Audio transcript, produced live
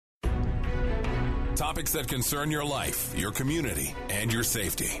Topics that concern your life, your community, and your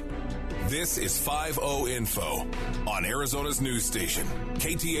safety. This is 5-0 Info on Arizona's news station,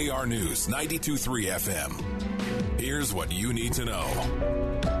 KTAR News 92.3 FM. Here's what you need to know.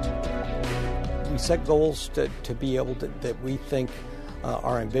 We set goals to be able to, that we think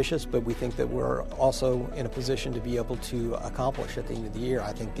are ambitious, but we think that we're also in a position to be able to accomplish at the end of the year.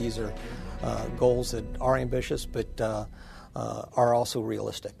 I think these are goals that are ambitious, but are also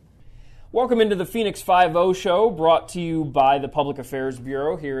realistic. Welcome into the Phoenix 5-0 show, brought to you by the Public Affairs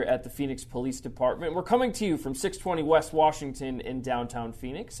Bureau here at the Phoenix Police Department. We're coming to you from 620 West Washington in downtown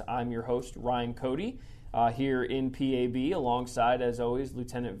Phoenix. I'm your host, Ryan Cody, here in PAB, alongside, as always,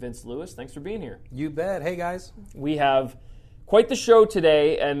 Lieutenant Vince Lewis. Thanks for being here. You bet. Hey, guys. We have quite the show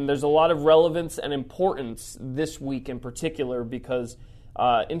today, and there's a lot of relevance and importance this week in particular because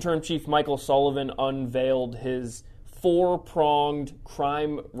Interim Chief Michael Sullivan unveiled his four-pronged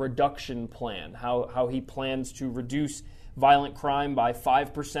crime reduction plan, how he plans to reduce violent crime by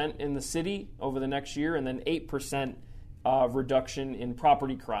 5% in the city over the next year, and then 8% reduction in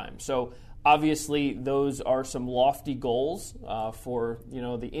property crime. So obviously those are some lofty goals for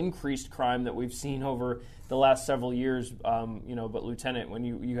the increased crime that we've seen over the last several years. But Lieutenant, when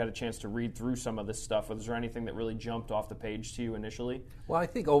you had a chance to read through some of this stuff, was there anything that really jumped off the page to you initially? Well, I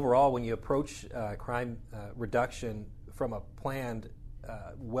think overall, when you approach crime reduction from a planned,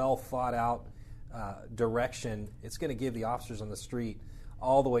 well thought out direction, it's going to give the officers on the street,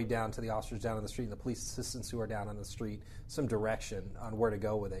 all the way down to the officers down on the street and the police assistants who are down on the street, some direction on where to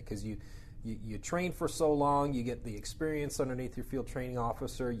go with it. Because you train for so long, you get the experience underneath your field training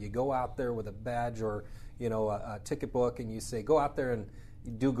officer, you go out there with a badge or a ticket book, and you say, go out there and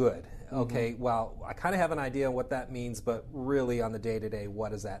do good. Okay, well, I kind of have an idea what that means, but really on the day-to-day, what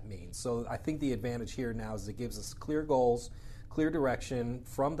does that mean? So I think the advantage here now is it gives us clear goals, clear direction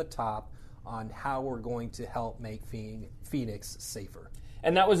from the top on how we're going to help make Phoenix safer.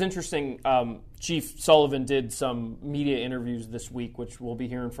 And that was interesting. Chief Sullivan did some media interviews this week, which we'll be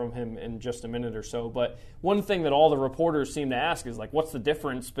hearing from him in just a minute or so. But one thing that all the reporters seem to ask is, what's the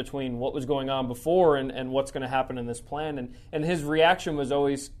difference between what was going on before and what's going to happen in this plan? And his reaction was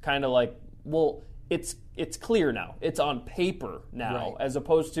always kind of like, well, it's clear now. It's on paper now, right, as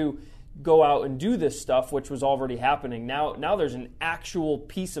opposed to go out and do this stuff, which was already happening. Now there's an actual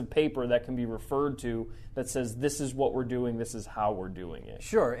piece of paper that can be referred to that says this is what we're doing, this is how we're doing it.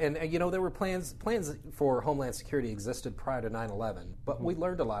 Sure, and there were plans for Homeland Security existed prior to 9/11, but we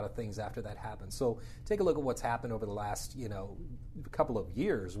learned a lot of things after that happened. So take a look at what's happened over the last couple of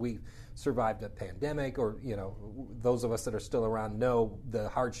years. We survived a pandemic, or those of us that are still around know the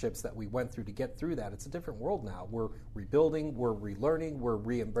hardships that we went through to get through that. It's a different world now. We're rebuilding, we're relearning, we're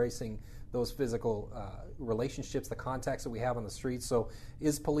re-embracing those physical relationships, the contacts that we have on the streets. So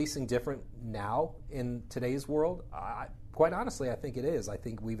is policing different now in today's world? Quite honestly, I think it is. I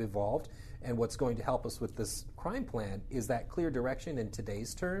think we've evolved, and what's going to help us with this crime plan is that clear direction in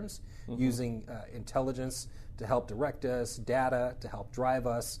today's terms, using intelligence to help direct us, data to help drive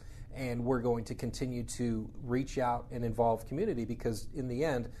us, and we're going to continue to reach out and involve community, because in the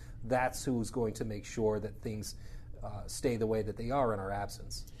end, that's who's going to make sure that things stay the way that they are in our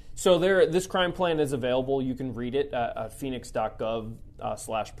absence. So this crime plan is available. You can read it at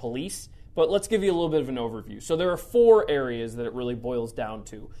phoenix.gov/police. But let's give you a little bit of an overview. So there are four areas that it really boils down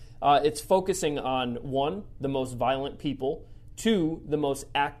to. It's focusing on 1, the most violent people, 2, the most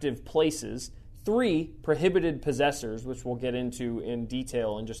active places, 3, prohibited possessors, which we'll get into in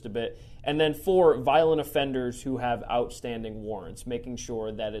detail in just a bit, and then 4, violent offenders who have outstanding warrants, making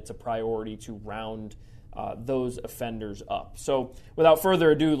sure that it's a priority to round those offenders up. So without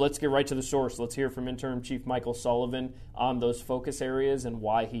further ado, let's get right to the source. Let's hear from Interim Chief Michael Sullivan on those focus areas and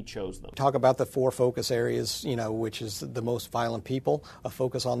why he chose them. Talk about the 4 focus areas, which is the most violent people, a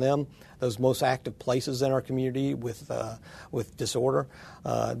focus on them, those most active places in our community with disorder,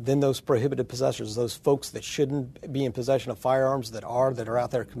 then those prohibited possessors, those folks that shouldn't be in possession of firearms that are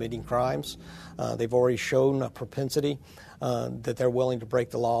out there committing crimes. They've already shown a propensity that they're willing to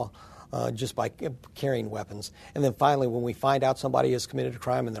break the law just by carrying weapons. And then finally, when we find out somebody has committed a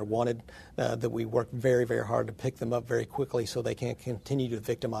crime and they're wanted, that we work very, very hard to pick them up very quickly so they can't continue to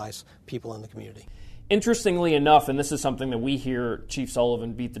victimize people in the community. Interestingly enough, and this is something that we hear Chief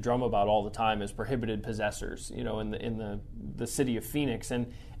Sullivan beat the drum about all the time, is prohibited possessors, in the city of Phoenix.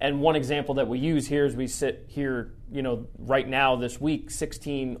 And one example that we use here is we sit here, right now this week,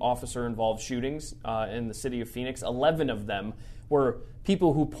 16 officer-involved shootings in the city of Phoenix. 11 of them were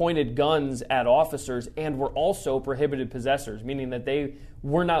people who pointed guns at officers and were also prohibited possessors, meaning that they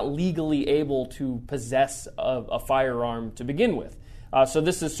were not legally able to possess a firearm to begin with. So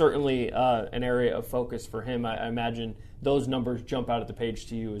this is certainly an area of focus for him. I imagine those numbers jump out at the page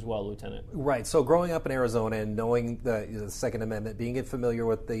to you as well, Lieutenant. Right. So growing up in Arizona and knowing the Second Amendment, being familiar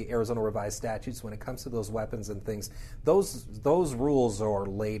with the Arizona revised statutes when it comes to those weapons and things, those rules are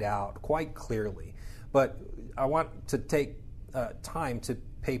laid out quite clearly. But I want to take time to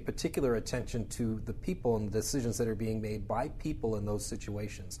pay particular attention to the people and the decisions that are being made by people in those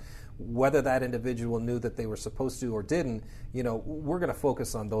situations. Whether that individual knew that they were supposed to or didn't, we're going to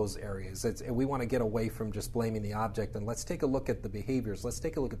focus on those areas. We want to get away from just blaming the object, and let's take a look at the behaviors. Let's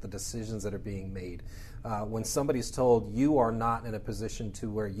take a look at the decisions that are being made. When somebody's told you are not in a position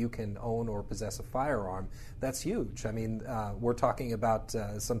to where you can own or possess a firearm, that's huge. I mean, we're talking about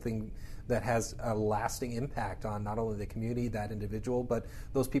something that has a lasting impact on not only the community, that individual, but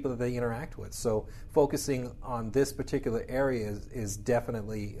those people that they interact with. So focusing on this particular area is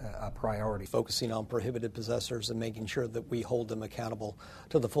definitely a priority. Focusing on prohibited possessors and making sure that we hold them accountable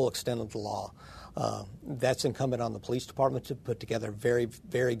to the full extent of the law. That's incumbent on the police department to put together very,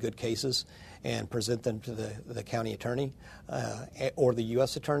 very good cases and present them to the county attorney or the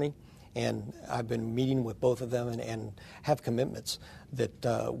U.S. attorney. And I've been meeting with both of them and have commitments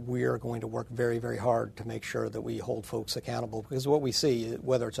that we are going to work very, very hard to make sure that we hold folks accountable. Because what we see,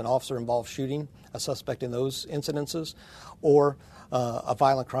 whether it's an officer-involved shooting, a suspect in those incidences, or a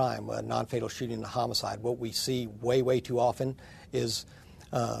violent crime, a non-fatal shooting, a homicide, what we see way, way too often is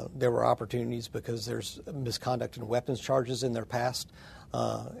there were opportunities because there's misconduct and weapons charges in their past.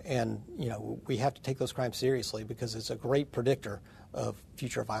 And we have to take those crimes seriously because it's a great predictor of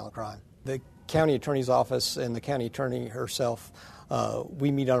future violent crime. The county attorney's office and the county attorney herself,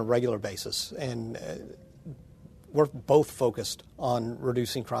 we meet on a regular basis, and we're both focused on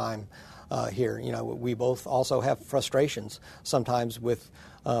reducing crime here. We both also have frustrations sometimes with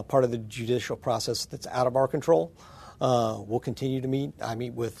part of the judicial process that's out of our control. We'll continue to meet. I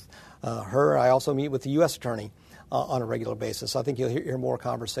meet with her. I also meet with the U.S. attorney on a regular basis. I think you'll hear more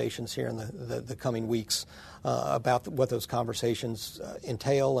conversations here in the coming weeks about what those conversations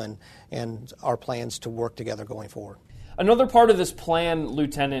entail and our plans to work together going forward. Another part of this plan,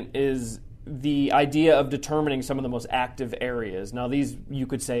 Lieutenant, is the idea of determining some of the most active areas. Now, these, you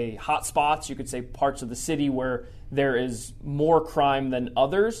could say hot spots, you could say parts of the city where there is more crime than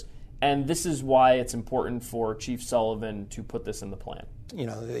others, and this is why it's important for Chief Sullivan to put this in the plan.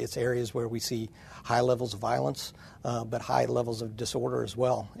 It's areas where we see high levels of violence, but high levels of disorder as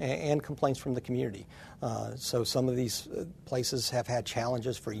well, and complaints from the community. So some of these places have had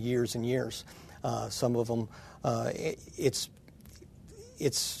challenges for years and years. Some of them, it's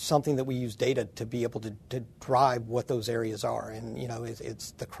something that we use data to be able to drive what those areas are. And,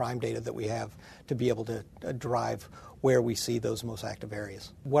 it's the crime data that we have to be able to drive where we see those most active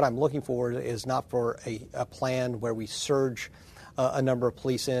areas. What I'm looking for is not for a plan where we surge a number of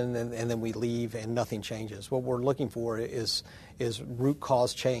police in and then we leave and nothing changes. What we're looking for is root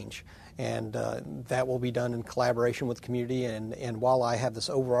cause change. And that will be done in collaboration with the community. And while I have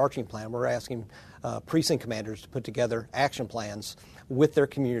this overarching plan, we're asking precinct commanders to put together action plans with their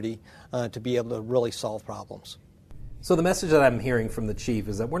community to be able to really solve problems. So the message that I'm hearing from the chief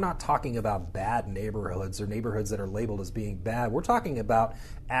is that we're not talking about bad neighborhoods or neighborhoods that are labeled as being bad. We're talking about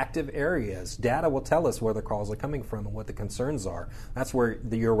active areas. Data will tell us where the calls are coming from and what the concerns are. That's where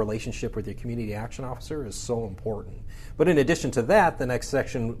your relationship with your community action officer is so important. But in addition to that, the next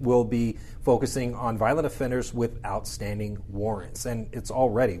section will be focusing on violent offenders with outstanding warrants, and it's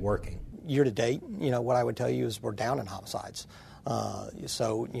already working. Year to date, what I would tell you is we're down in homicides.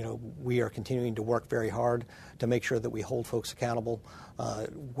 So we are continuing to work very hard to make sure that we hold folks accountable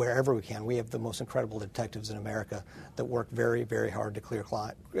wherever we can. We have the most incredible detectives in America that work very, very hard to clear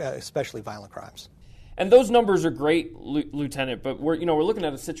crime, especially violent crimes. And those numbers are great, Lieutenant, but we're looking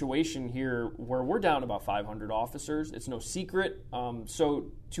at a situation here where we're down about 500 officers. It's no secret.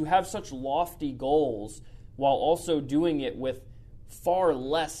 So to have such lofty goals while also doing it with far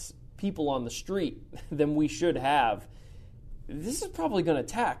less people on the street than we should have, this is probably going to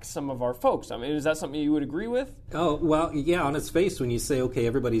tax some of our folks. I mean, is that something you would agree with? Oh, well, yeah, on its face when you say, okay,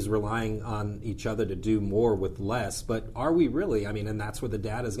 everybody's relying on each other to do more with less, but are we really? I mean, and that's where the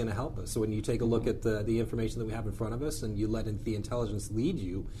data is going to help us. So when you take a look at the information that we have in front of us and you let the intelligence lead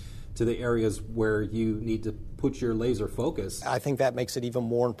you to the areas where you need to put your laser focus. I think that makes it even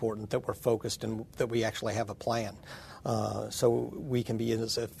more important that we're focused and that we actually have a plan. So we can be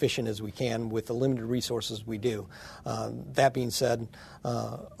as efficient as we can with the limited resources we do. That being said,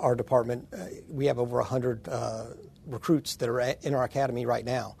 our department, we have over 100 recruits that are in our academy right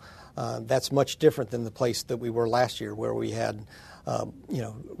now. That's much different than the place that we were last year where we had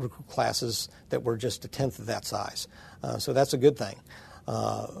recruit classes that were just a tenth of that size. So that's a good thing.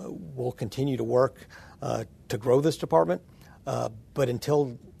 We'll continue to work to grow this department, but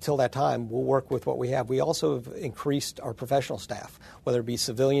until that time, we'll work with what we have. We also have increased our professional staff, whether it be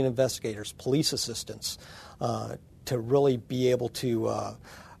civilian investigators, police assistants, to really be able to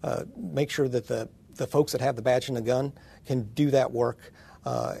make sure that the folks that have the badge and the gun can do that work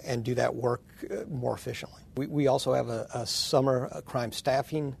and do that work more efficiently. We also have a summer crime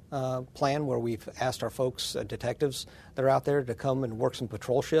staffing plan where we've asked our folks, detectives that are out there, to come and work some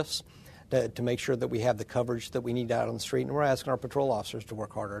patrol shifts to make sure that we have the coverage that we need out on the street. And we're asking our patrol officers to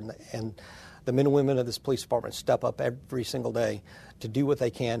work harder. And the men and women of this police department step up every single day to do what they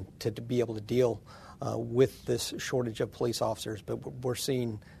can to be able to deal with this shortage of police officers. But we're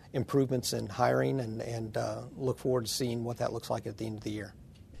seeing improvements in hiring and look forward to seeing what that looks like at the end of the year.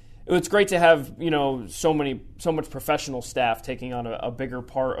 It's great to have, so much professional staff taking on a bigger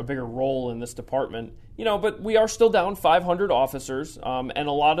role in this department. But we are still down 500 officers, and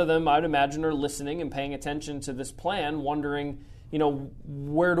a lot of them, I'd imagine, are listening and paying attention to this plan, wondering,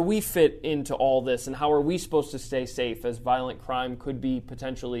 where do we fit into all this, and how are we supposed to stay safe as violent crime could be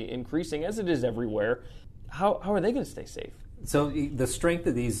potentially increasing, as it is everywhere. How are they going to stay safe? So the strength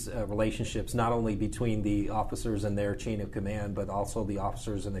of these relationships, not only between the officers and their chain of command, but also the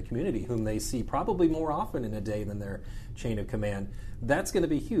officers in the community, whom they see probably more often in a day than their chain of command, that's going to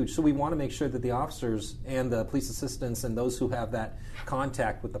be huge. So we want to make sure that the officers and the police assistants and those who have that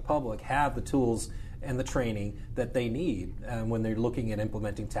contact with the public have the tools and the training that they need when they're looking at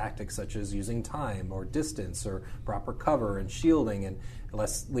implementing tactics such as using time or distance or proper cover and shielding and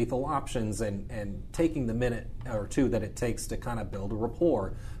less lethal options and taking the minute or two that it takes to kind of build a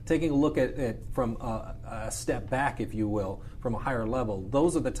rapport, taking a look at it from a step back, if you will, from a higher level.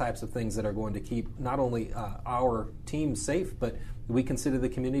 Those are the types of things that are going to keep not only our team safe, but we consider the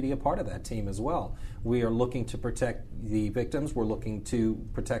community a part of that team as well. We are looking to protect the victims, we're looking to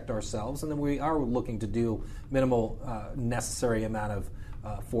protect ourselves, and then we are looking to do minimal necessary amount of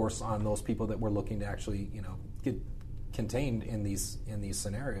force on those people that we're looking to actually, get contained in these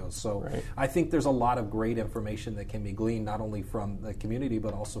scenarios. So right. I think there's a lot of great information that can be gleaned not only from the community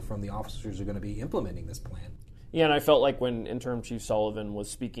but also from the officers who are going to be implementing this plan. Yeah, and I felt like when Interim Chief Sullivan was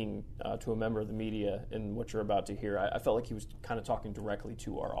speaking to a member of the media in what you're about to hear, I felt like he was kind of talking directly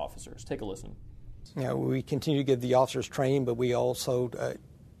to our officers. Take a listen. We continue to give the officers training, but we also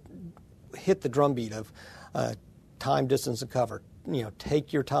hit the drumbeat of time, distance, and cover.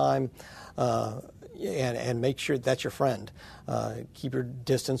 Take your time and make sure that's your friend. Keep your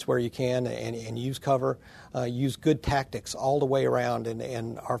distance where you can and use cover. Use good tactics all the way around,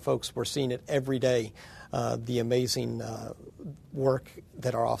 and our folks, we're seeing it every day. The amazing work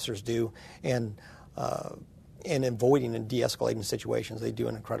that our officers do, and avoiding and de-escalating situations. They do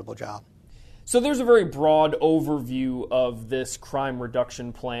an incredible job. So there's a very broad overview of this crime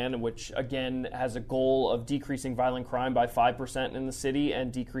reduction plan, which again has a goal of decreasing violent crime by 5% in the city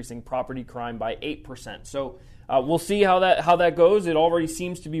and decreasing property crime by 8%. So we'll see how that goes. It already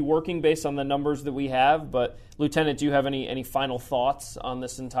seems to be working based on the numbers that we have. But Lieutenant, do you have any final thoughts on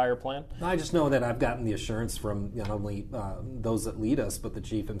this entire plan? I just know that I've gotten the assurance from not only those that lead us, but the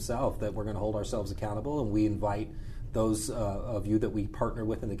chief himself, that we're going to hold ourselves accountable, and we invite those of you that we partner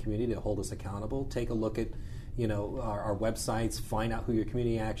with in the community to hold us accountable. Take a look at our websites, find out who your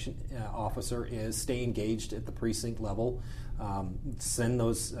community action officer is, stay engaged at the precinct level, send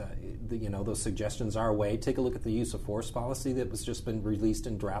those those suggestions our way. Take a look at the use of force policy that was just been released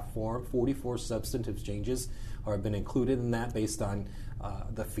in draft form. 44 substantive changes have been included in that based on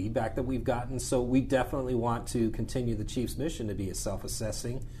the feedback that we've gotten. So we definitely want to continue the chief's mission to be a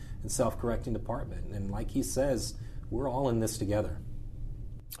self-assessing and self-correcting department. And like he says, we're all in this together.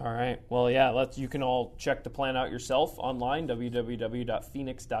 All right. Well, yeah, you can all check the plan out yourself online.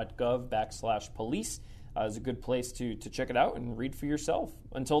 www.phoenix.gov/police is a good place to check it out and read for yourself.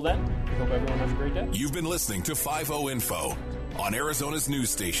 Until then, I hope everyone has a great day. You've been listening to 5-0 Info on Arizona's news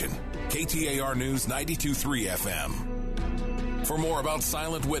station, KTAR News 92.3 FM. For more about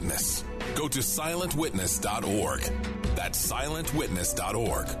Silent Witness, go to silentwitness.org. That's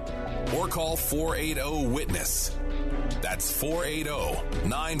silentwitness.org. Or call 480-WITNESS. That's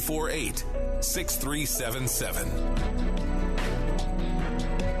 480-948-6377.